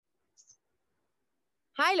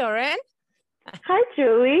Hi, Lauren. Hi,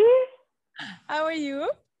 Julie. How are you?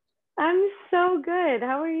 I'm so good.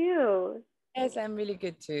 How are you? Yes, I'm really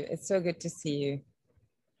good too. It's so good to see you.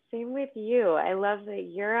 Same with you. I love that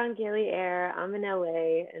you're on Gilly Air. I'm in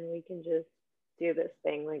LA, and we can just do this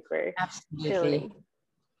thing like we're Absolutely. chilling.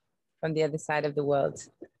 From the other side of the world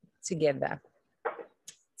together.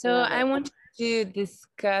 So Love I it. want to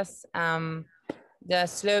discuss the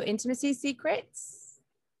slow intimacy secrets.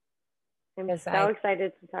 I'm Because so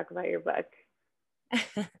excited to talk about your book.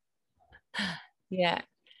 Yeah.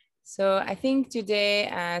 So I think today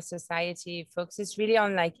society focuses really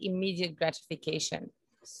on like immediate gratification.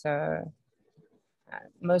 So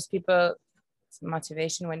most people's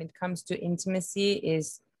motivation when it comes to intimacy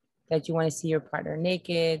is that you want to see your partner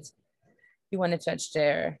naked, you want to touch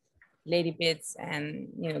their lady bits and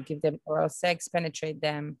give them oral sex, penetrate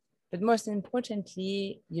them. But most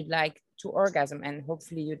importantly, you'd like to orgasm, and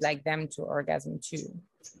hopefully you'd like them to orgasm too.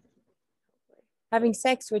 Having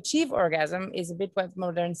sex to achieve orgasm is a bit what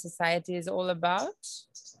modern society is all about.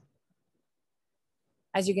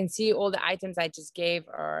 As you can see, all the items I just gave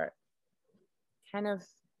are kind of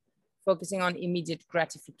focusing on immediate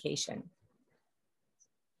gratification.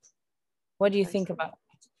 What do you think about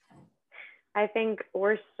it? I think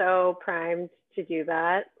we're so primed to do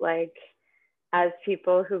that. Like, as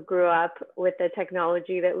people who grew up with the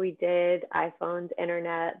technology that we did, iPhones,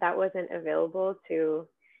 internet, that wasn't available to,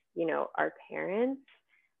 our parents.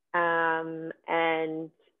 And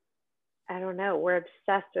I don't know, we're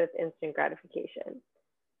obsessed with instant gratification.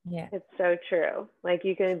 Yeah. It's so true. Like,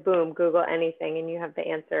 you can Google anything and you have the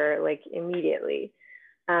answer like immediately.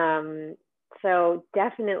 So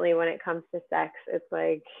definitely when it comes to sex, it's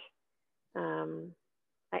like,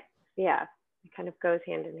 it kind of goes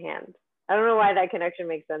hand in hand. I don't know why that connection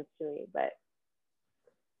makes sense to me, but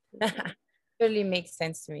totally makes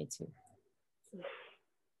sense to me too.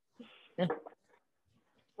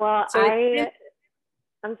 Well, so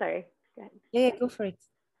I'm sorry. Go ahead. Yeah, go for it.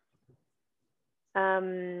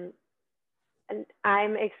 And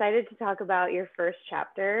I'm excited to talk about your first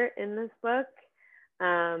chapter in this book.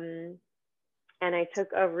 And I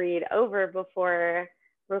took a read over before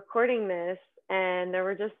recording this, and there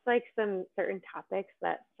were just like some certain topics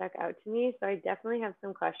that stuck out to me. So I definitely have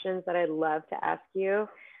some questions that I'd love to ask you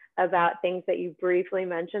about things that you briefly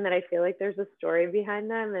mentioned that I feel like there's a story behind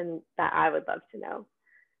them and that I would love to know.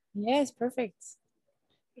 Yes, perfect.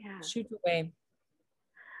 Yeah. Shoot away.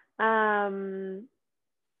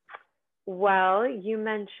 Well, you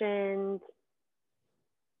mentioned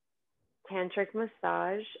Tantric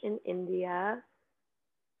massage in India.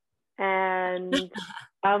 And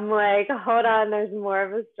I'm like, hold on, there's more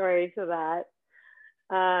of a story to that.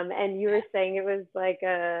 And you were saying it was like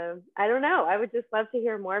I don't know. I would just love to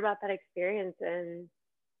hear more about that experience and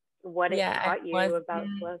what it taught you about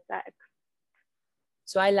slow sex.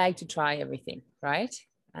 So I like to try everything, right?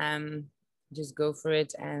 Just go for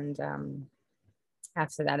it. And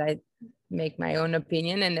after that, I make my own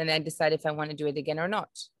opinion and then I decide if I want to do it again or not.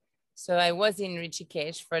 So I was in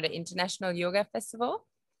Rishikesh for the International Yoga Festival.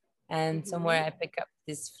 And somewhere I pick up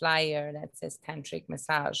this flyer that says Tantric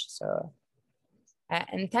massage. So,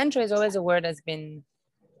 and Tantra is always a word that's been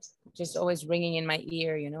just always ringing in my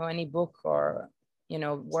ear, any book or,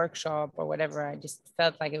 workshop or whatever. I just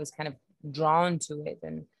felt like it was kind of drawn to it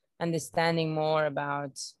and understanding more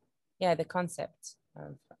about, the concept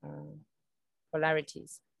of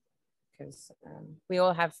polarities. Because we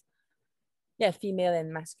all have, female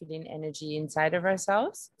and masculine energy inside of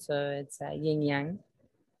ourselves. So it's yin yang.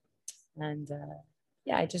 And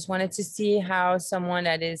I just wanted to see how someone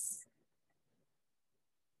that is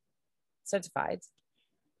certified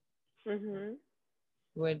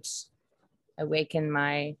would awaken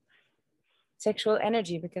my sexual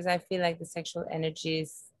energy, because I feel like the sexual energy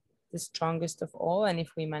is the strongest of all. And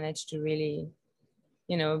if we manage to really,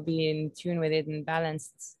 be in tune with it and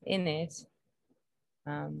balanced in it,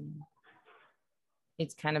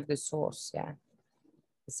 it's kind of the source, the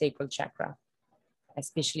sacral chakra,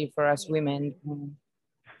 especially for us women.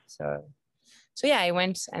 So I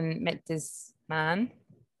went and met this man,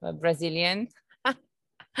 a Brazilian.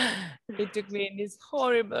 He took me in this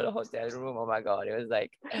horrible hotel room. Oh my God. It was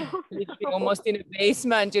like literally almost in a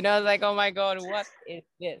basement, I was like, oh my God, what is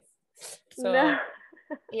this? So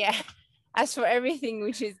as for everything,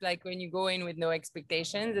 which is like when you go in with no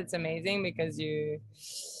expectations, it's amazing because you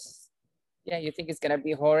think it's going to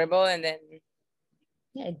be horrible. And then,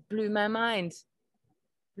 it blew my mind.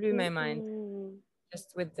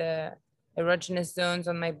 Just with the erogenous zones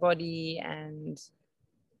on my body and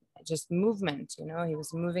just movement, he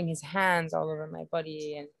was moving his hands all over my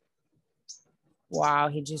body, and wow,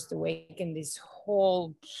 he just awakened this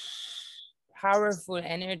whole powerful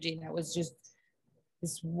energy that was just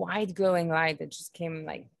this white glowing light that just came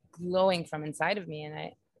like glowing from inside of me.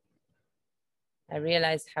 And I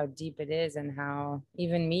realized how deep it is, and how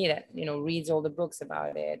even me that, you know, reads all the books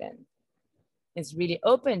about it and is really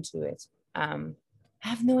open to it,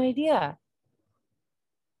 have no idea.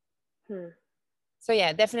 So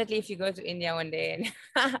yeah, definitely if you go to India one day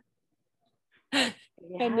and,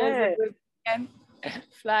 and there's a Yes. good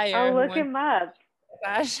flyer I'll who look wants him up.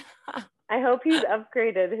 massage. I hope he's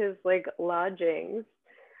upgraded his like lodgings.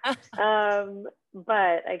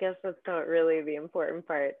 But I guess that's not really the important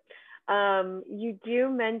part. You do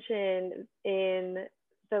mention in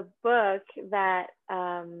the book that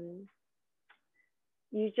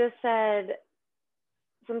you just said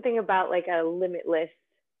something about like a limitless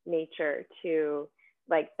nature to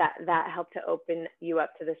like that helped to open you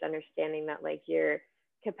up to this understanding that like your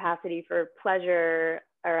capacity for pleasure,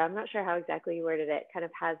 or I'm not sure how exactly you worded it, kind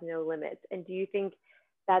of has no limits. And do you think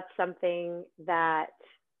that's something that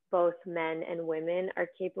both men and women are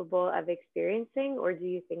capable of experiencing, or do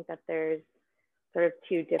you think that there's sort of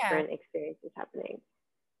two different experiences happening?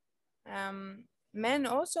 Men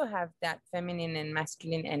also have that feminine and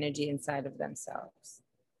masculine energy inside of themselves.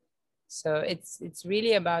 So it's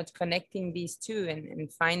really about connecting these two,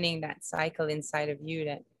 and finding that cycle inside of you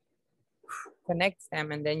that connects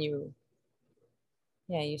them, and then you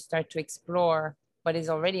start to explore what is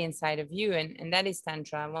already inside of you, and that is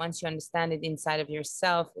Tantra. Once you understand it inside of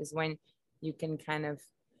yourself is when you can kind of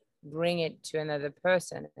bring it to another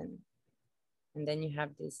person, and then you have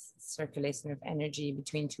this circulation of energy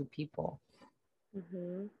between two people.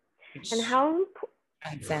 And how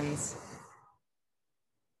transcends.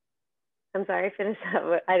 I'm sorry, finish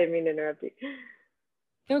up. I didn't mean to interrupt you.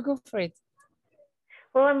 No, go for it.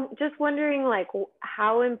 Well, I'm just wondering, like,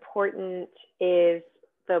 how important is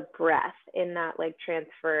the breath in that, like,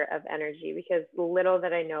 transfer of energy? Because the little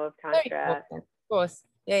that I know of Tantra. Of course.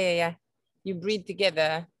 Yeah. You breathe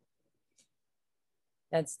together.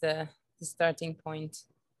 That's the starting point.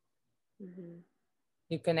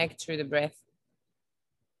 You connect through the breath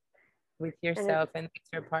with yourself and with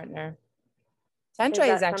your partner. Tantra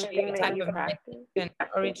is actually a type of meditation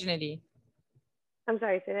originally. I'm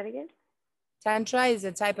sorry, say that again? Tantra is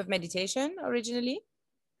a type of meditation originally.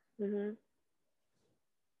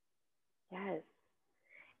 Yes.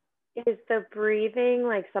 Is the breathing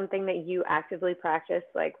like something that you actively practice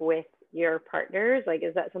like with your partners? Like,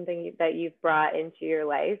 is that something that you've brought into your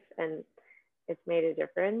life and it's made a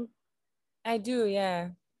difference? I do, yeah.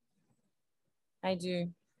 I do.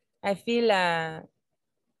 I feel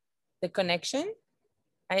the connection.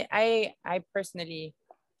 I personally,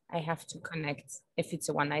 I have to connect. If it's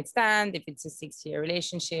a one-night stand, if it's a 6-year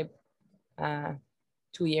relationship,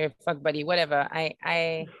 2-year fuck buddy, whatever.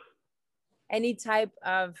 I any type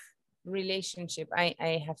of relationship,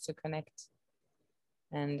 I have to connect,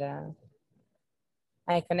 and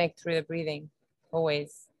I connect through the breathing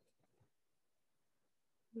always.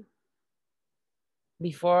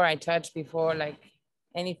 Before I touch, before like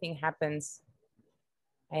anything happens,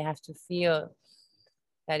 I have to feel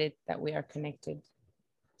that we are connected.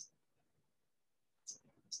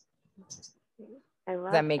 I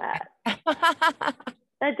love that.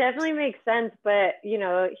 That definitely makes sense. But, you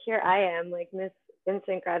know, here I am, like Miss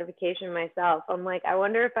Instant Gratification myself. I'm like, I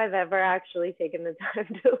wonder if I've ever actually taken the time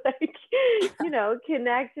to, like, you know,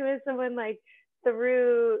 connect with someone like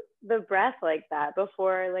through the breath like that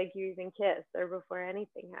before, like, you even kiss or before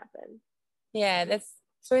anything happens. Yeah, that's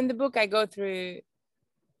so. In the book, I go through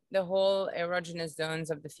the whole erogenous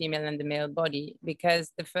zones of the female and the male body,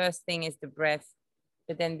 because the first thing is the breath.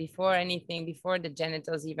 But then before anything, before the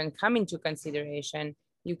genitals even come into consideration,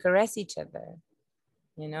 you caress each other,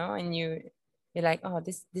 you know, and you're like, oh,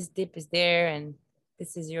 this dip is there, and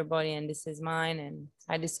this is your body and this is mine, and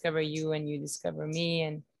I discover you and you discover me.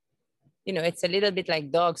 And, you know, it's a little bit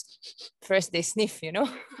like dogs. First they sniff, you know.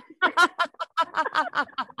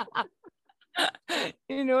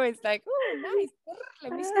 You know, it's like, oh, nice.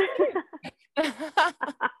 Let me sniff you.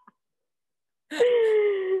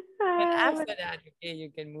 And after that, okay,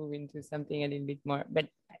 you can move into something a little bit more. But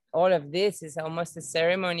all of this is almost a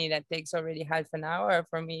ceremony that takes already half an hour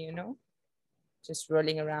for me, you know, just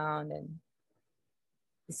rolling around and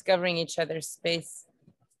discovering each other's space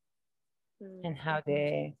and how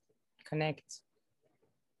they connect.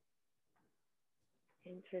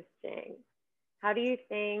 Interesting. How do you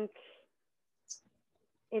think,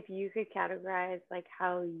 if you could categorize like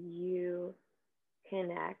how you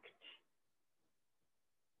connect,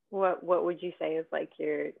 what would you say is like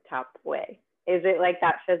your top way? Is it like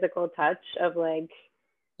that physical touch of like?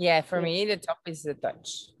 Yeah, for me, the top is the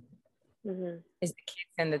touch. is the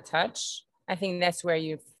kiss and the touch. I think that's where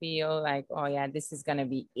you feel like, oh yeah, this is gonna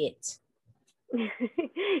be it.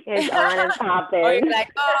 It's on and popping. Or you're like,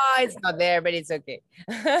 oh, it's not there, but it's okay.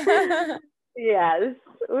 Yes,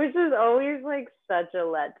 which is always like such a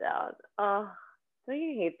letdown. Oh, don't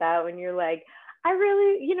you hate that when you're like, I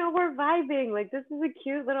really, we're vibing. Like, this is a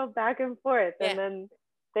cute little back and forth. Yeah. And then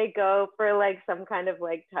they go for like some kind of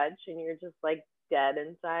like touch and you're just like dead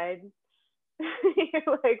inside.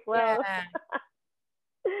 You're like, well, Yeah.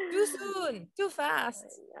 Too soon, too fast.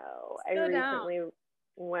 No, I Slow recently down.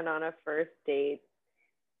 went on a first date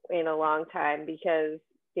in a long time because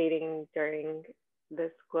dating during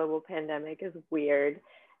this global pandemic is weird.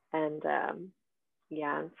 And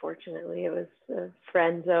yeah, unfortunately, it was a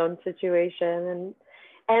friend zone situation.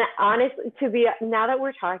 And honestly, now that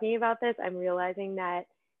we're talking about this, I'm realizing that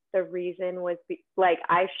the reason was like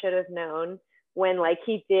I should have known when like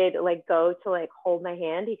he did like go to like hold my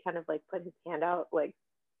hand. He kind of like put his hand out like,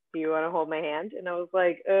 do you want to hold my hand? And I was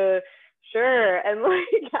like, sure. And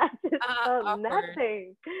like I just felt Awkward.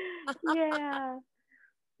 nothing. Yeah.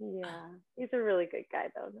 Yeah. He's a really good guy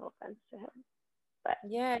though, no offense to him. But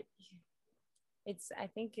Yeah, I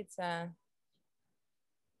think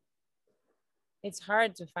it's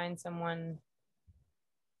hard to find someone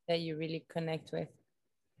that you really connect with,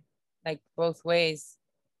 like both ways.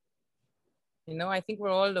 I think we're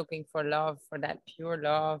all looking for love, for that pure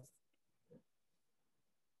love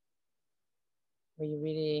where you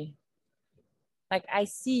really, like, I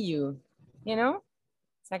see you,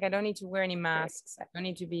 It's like I don't need to wear any masks. I don't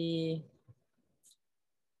need to be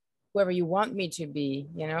whoever you want me to be.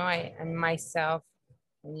 I'm myself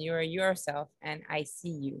and you're yourself and I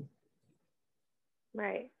see you.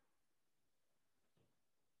 right.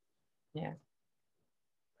 Yeah.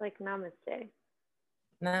 Like namaste.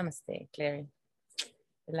 Namaste, Clary.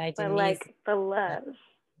 The light But in me is like the love.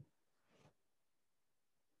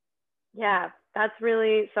 Yeah, that's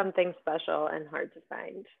really something special and hard to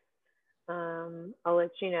find. I'll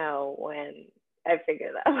let you know when I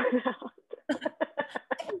figure that one out.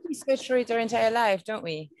 we search for it our entire life, don't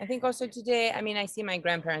we? I think also today, I see my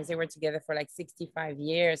grandparents, they were together for like 65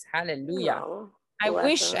 years. Hallelujah. Oh, I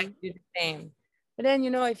wish I them. could do the same. But then,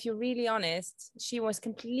 if you're really honest, she was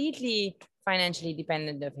completely financially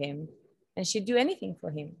dependent of him and she'd do anything for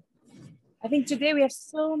him. I think today we have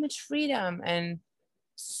so much freedom and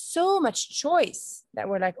so much choice that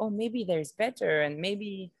we're like, oh, maybe there's better and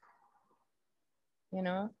maybe,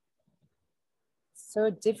 so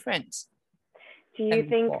different. Do you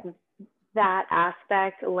think that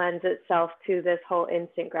aspect lends itself to this whole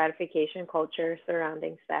instant gratification culture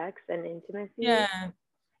surrounding sex and intimacy? Yeah. I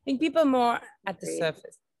think people more at the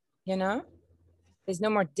surface, There's no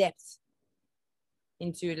more depth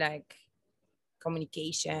into like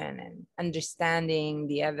communication and understanding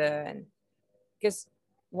the other. And because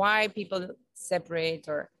why people separate,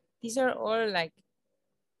 or these are all like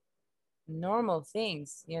normal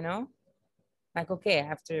things, Like, okay,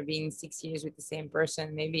 after being 6 years with the same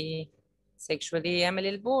person, maybe sexually I'm a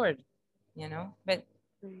little bored, but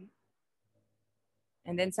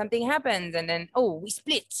and then something happens and then, oh, we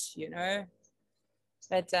split,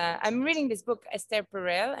 But I'm reading this book, Esther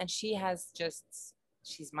Perel, and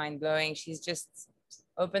she's mind-blowing. She's just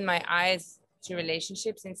opened my eyes to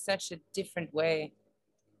relationships in such a different way.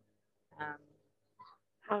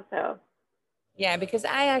 How so? Yeah, because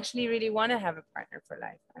I actually really want to have a partner for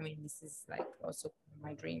life. This is like also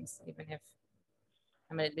my dreams, even if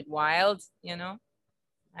I'm a little bit wild,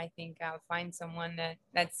 I think I'll find someone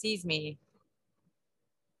that sees me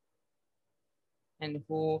and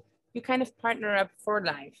who you kind of partner up for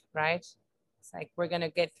life, right? It's like we're going to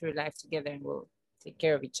get through life together and we'll take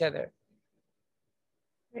care of each other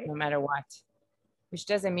no matter what. Which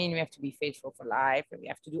doesn't mean we have to be faithful for life and we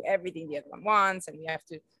have to do everything the other one wants. And we have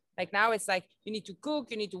to, like now it's like, you need to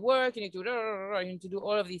cook, you need to work, you need to do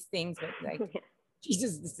all of these things. But like,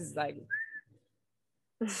 Jesus, this is like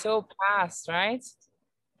so past, right?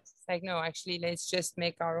 It's like, no, actually, let's just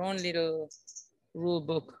make our own little rule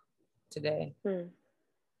book today.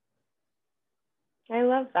 I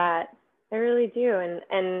love that. I really do.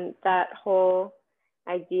 And that whole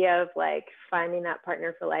idea of like finding that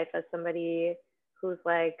partner for life as somebody who's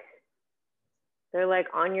like, they're like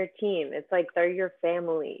on your team. It's like they're your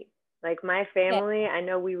family. Like my family, I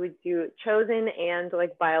know we would do chosen and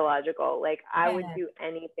like biological. Like I would do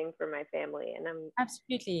anything for my family, and I'm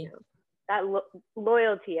absolutely that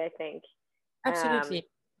loyalty. I think absolutely.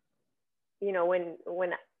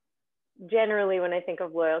 When generally when I think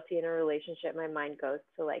of loyalty in a relationship, my mind goes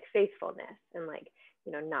to like faithfulness and like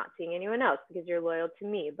not seeing anyone else because you're loyal to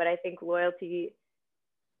me. But I think loyalty,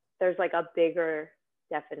 there's like a bigger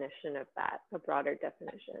definition of that, a broader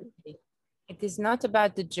definition. It is not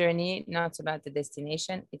about the journey, not about the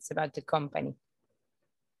destination. It's about the company.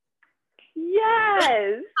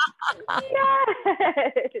 Yes.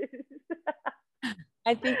 Yes.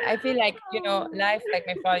 I feel like, you know, life, like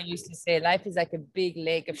my father used to say, life is like a big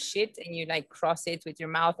lake of shit and you like cross it with your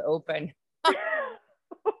mouth open.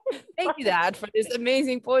 Thank you, Dad, for this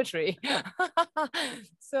amazing poetry.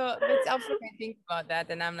 So, but often I think about that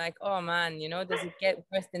and I'm like, oh man, you know, does it get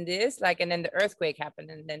worse than this? Like, and then the earthquake happened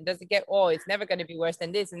and then does it get, oh, it's never going to be worse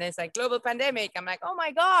than this. And then it's like global pandemic. I'm like, oh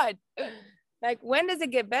my God, like, when does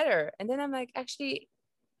it get better? And then I'm like, actually,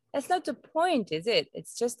 that's not the point, is it?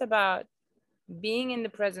 It's just about being in the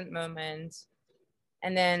present moment.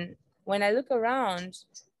 And then when I look around,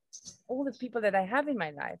 all the people that I have in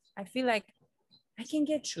my life, I feel like I can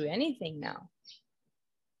get through anything now.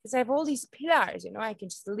 Because I have all these pillars, you know, I can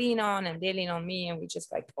just lean on and they lean on me and we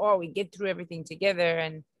just like, oh, we get through everything together.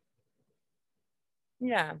 And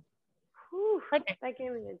yeah. Whew, that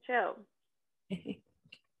gave me a chill.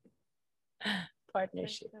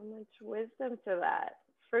 Partnership. There's so much wisdom to that,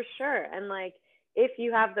 for sure. And like, if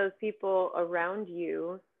you have those people around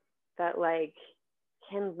you that like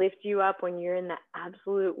can lift you up when you're in the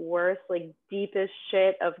absolute worst, like deepest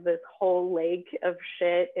shit of this whole lake of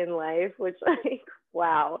shit in life, which like,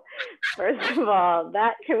 wow. First of all,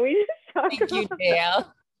 that, can we just talk Thank about you, JL.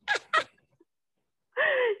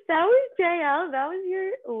 That was JL. That was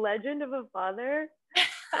your legend of a father.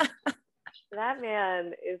 That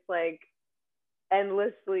man is like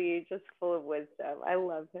endlessly just full of wisdom. I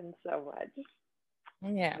love him so much.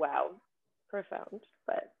 Yeah. Wow. Profound.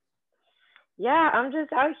 But yeah, I'm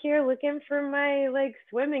just out here looking for my like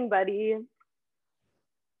swimming buddy.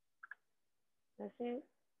 That's it.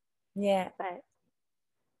 Yeah. But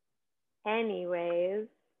anyways.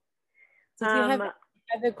 Did you have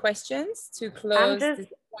other questions to close this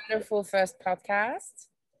wonderful first podcast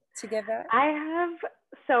together? I have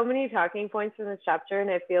so many talking points in this chapter and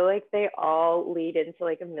I feel like they all lead into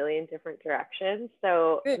like a million different directions.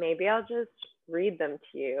 So maybe I'll just read them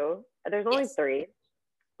to you. There's only 3,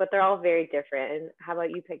 but they're all very different. And how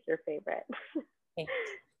about you pick your favorite? Okay.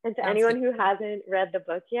 And to anyone who hasn't read the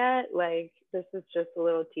book yet, like this is just a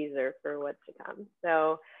little teaser for what's to come.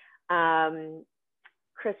 So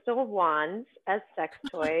crystal wands as sex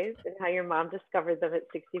toys and how your mom discovered them at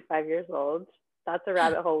 65 years old. That's a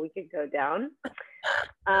rabbit hole we could go down.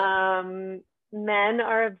 Men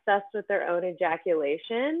are obsessed with their own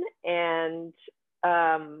ejaculation and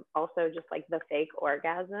also just like the fake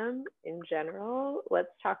orgasm in general. Let's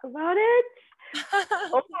talk about it.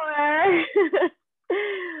 Or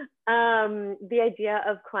the idea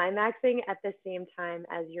of climaxing at the same time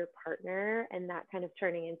as your partner and that kind of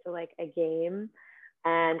turning into like a game.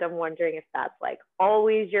 And I'm wondering if that's like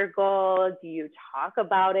always your goal. Do you talk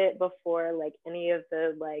about it before like any of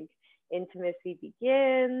the like intimacy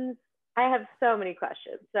begins? I have so many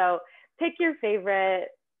questions. So pick your favorite,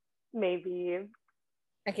 maybe.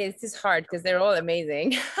 Okay, this is hard because they're all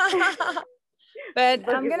amazing. But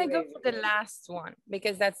I'm going to go for the last one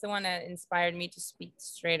because that's the one that inspired me to speak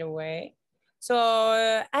straight away.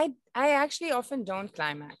 So I actually often don't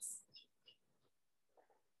climax.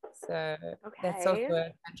 So that's also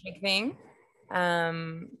a tantric thing.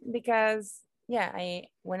 Because yeah,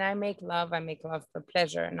 when I make love for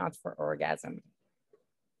pleasure, not for orgasm.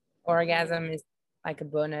 Orgasm is like a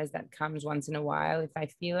bonus that comes once in a while. If I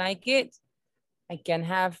feel like it, I can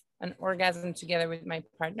have an orgasm together with my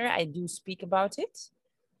partner. I do speak about it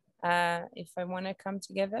if I want to come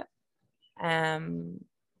together.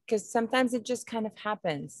 Because sometimes it just kind of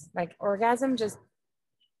happens. Like orgasm just,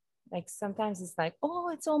 like sometimes it's like, oh,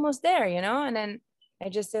 it's almost there, you know? And then I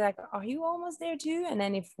just say like, are you almost there too? And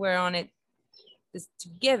then if we're on it just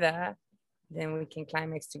together, then we can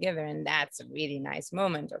climax together. And that's a really nice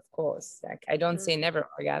moment, of course. Like I don't say never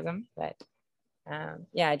orgasm, but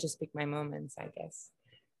yeah, I just pick my moments, I guess.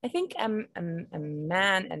 I think a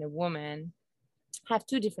man and a woman have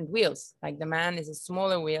 2 different wheels. Like the man is a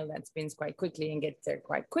smaller wheel that spins quite quickly and gets there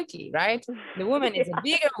quite quickly, right? The woman is a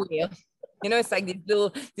bigger wheel. You know, it's like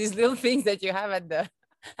these little things that you have at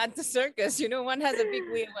the circus. You know, one has a big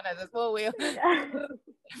wheel, one has a small wheel.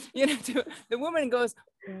 You know, the woman goes,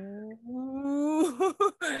 ooh.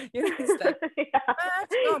 You know, it's like,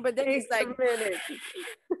 no, but then it's like,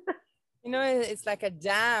 you know, it's like a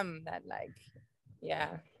dam that like,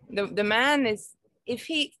 yeah. The man is, if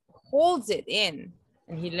he holds it in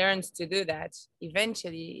and he learns to do that,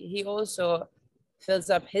 eventually he also fills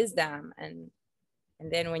up his dam. And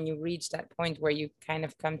then when you reach that point where you kind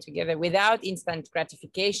of come together without instant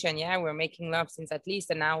gratification, yeah, we're making love since at least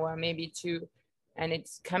an hour, maybe 2, and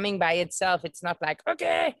it's coming by itself. It's not like,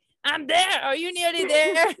 okay, I'm there. Are you nearly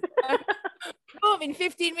there? Boom, in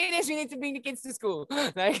 15 minutes, we need to bring the kids to school.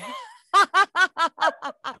 Like,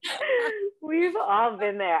 We've all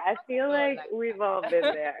been there. I feel like we've all been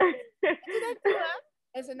there.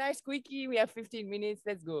 It's a nice quickie. We have 15 minutes.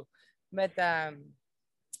 Let's go. But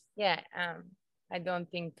yeah, I don't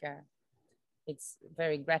think it's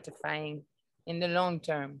very gratifying in the long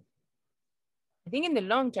term. I think in the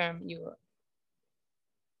long term, you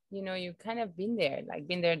know, you kind of been there, like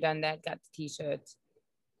been there, done that, got the t-shirt.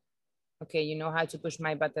 Okay, you know how to push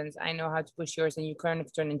my buttons. I know how to push yours, and you kind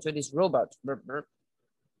of turn into this robot,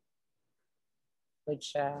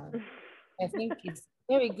 which I think is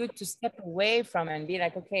very good to step away from and be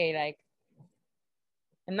like, okay, like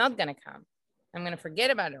I'm not gonna come. I'm gonna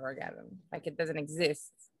forget about the orgasm, like it doesn't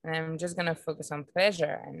exist, and I'm just gonna focus on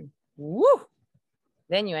pleasure, and woo,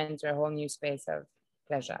 then you enter a whole new space of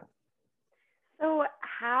pleasure.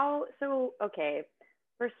 So okay,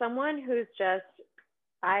 for someone who's just,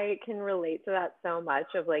 I can relate to that so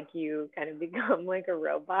much of like you kind of become like a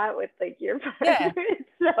robot with like your partner. Yeah. It's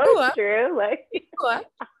so true. Like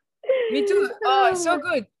me too. Oh, it's so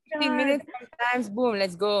good. 15 God. minutes sometimes, boom,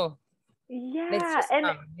 let's go. Yeah. And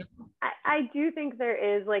I do think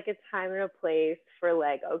there is like a time and a place for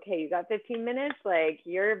like, okay, you got 15 minutes, like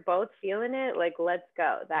you're both feeling it, like let's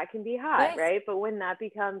go. That can be hot, right? But when that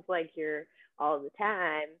becomes like you're all the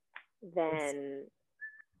time, then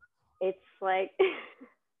it's like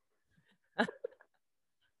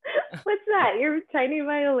what's that? Your tiny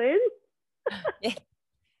violin? Yeah.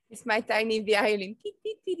 It's my tiny violin.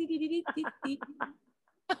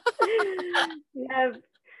 Yeah.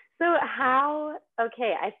 So how,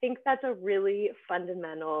 okay, I think that's a really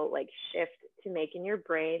fundamental like shift to make in your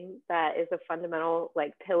brain. That is a fundamental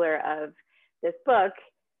like pillar of this book,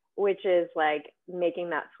 which is like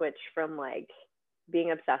making that switch from like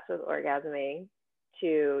being obsessed with orgasming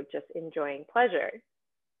to just enjoying pleasure.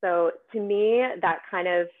 So to me, that kind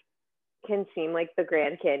of can seem like the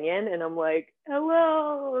Grand Canyon, and I'm like,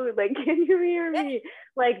 hello, like, can you hear me?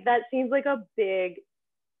 Like, that seems like a big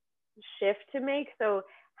shift to make. So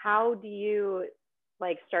how do you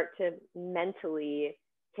like start to mentally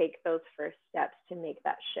take those first steps to make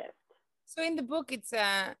that shift? So in the book, it's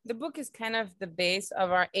the book is kind of the base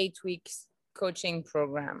of our 8 weeks coaching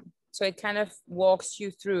program. So it kind of walks you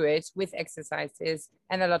through it with exercises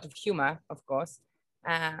and a lot of humor, of course,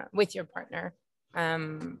 with your partner.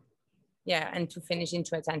 Yeah, and to finish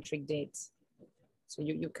into a tantric date. So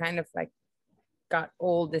you kind of like got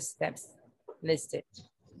all the steps listed.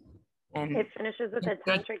 And it finishes with a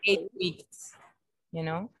tantric 8 weeks, you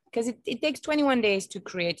know, because it takes 21 days to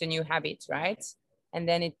create a new habit, right? And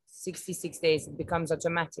then it's 66 days, it becomes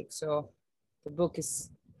automatic. So the book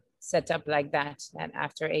is set up like that, that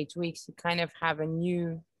after 8 weeks, you kind of have a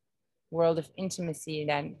new world of intimacy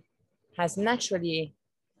that has naturally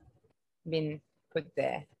been put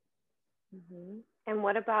there. Mm-hmm. And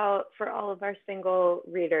what about for all of our single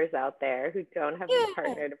readers out there who don't have a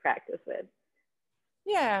partner to practice with?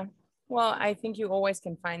 Yeah, well, I think you always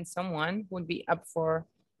can find someone who would be up for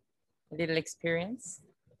a little experience.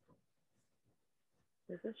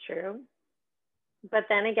 This is true. But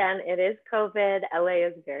then again, it is COVID. LA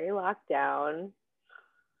is very locked down.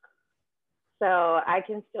 So I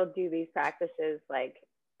can still do these practices like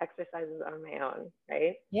exercises on my own,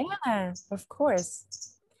 right? Yeah, of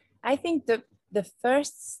course. I think the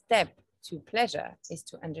first step to pleasure is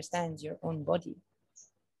to understand your own body.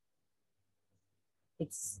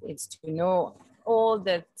 It's to know all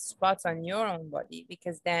the spots on your own body,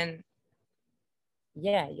 because then,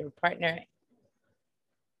 yeah, your partner,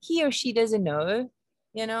 he or she doesn't know,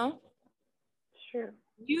 you know? Sure.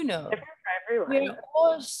 You know. Different for everyone. We're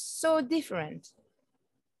all so different.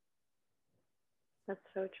 That's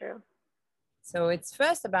so true. So it's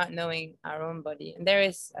first about knowing our own body. And there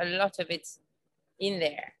is a lot of it in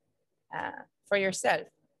there for yourself.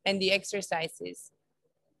 And the exercises,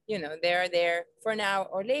 you know, they're there for now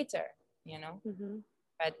or later, you know. Mm-hmm.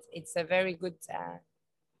 But it's a very good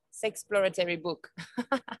sexploratory book.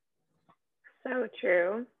 So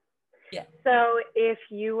true. Yeah. So if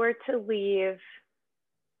you were to leave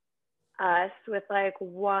us with like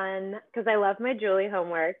one, because I love my Julie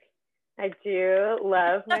homework. I do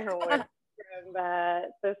love my homework from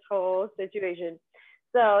this whole situation.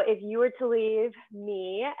 So if you were to leave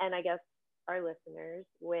me and I guess our listeners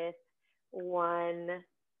with one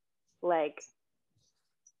like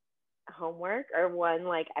homework or one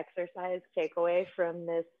like exercise takeaway from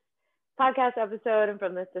this podcast episode and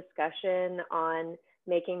from this discussion on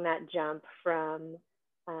making that jump from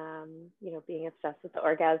you know, being obsessed with the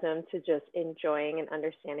orgasm to just enjoying and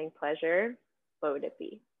understanding pleasure, what would it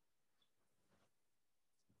be?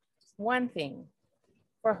 One thing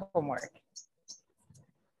for homework.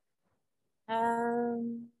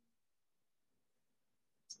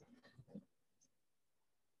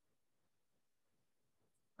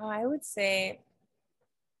 I would say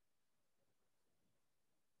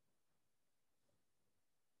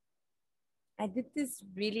I did this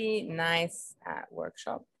really nice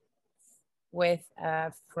workshop with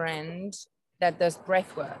a friend that does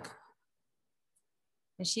breath work.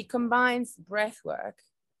 And she combines breath work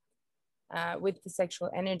with the sexual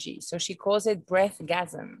energy. So she calls it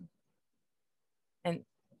breathgasm. And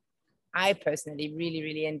I personally really,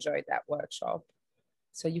 really enjoyed that workshop.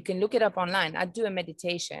 So you can look it up online. I do a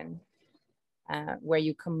meditation where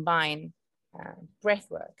you combine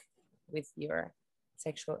breath work with your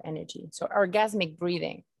sexual energy. So orgasmic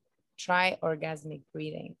breathing. Try orgasmic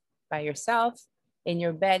breathing by yourself in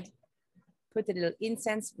your bed. Put a little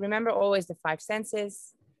incense. Remember always the 5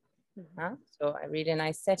 senses. So a really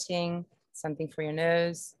nice setting, something for your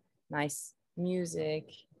nose, nice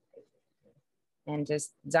music, and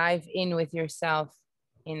just dive in with yourself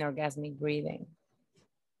in orgasmic breathing.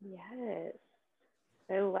 Yes,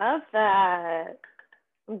 I love that.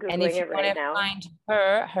 I'm Googling And if you it right now. Find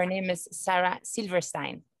her name is Sarah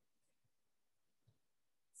Silverstein.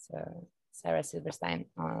 So Sarah Silverstein,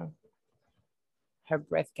 her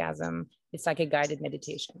breathgasm, it's like a guided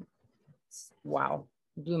meditation. Wow,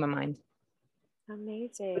 blew my mind.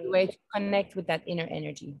 Amazing. Good way to connect with that inner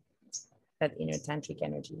energy, that inner tantric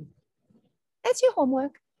energy. That's your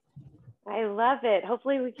homework. I love it.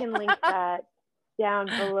 Hopefully we can link that down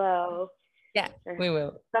below. Yeah, we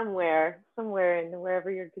will. Somewhere in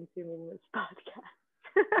wherever you're consuming this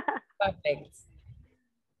podcast. Perfect.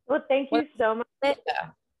 Well, thank you so much.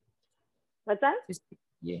 Pleasure. What's that?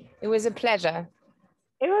 It was a pleasure.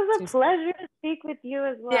 It was a pleasure to speak with you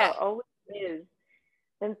as well. Yeah. Always is.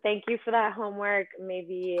 And thank you for that homework.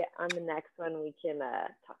 Maybe on the next one we can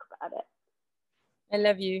talk about it. I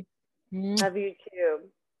love you. Love you too.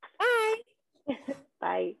 Bye.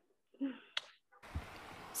 Bye.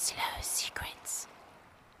 Slow secrets.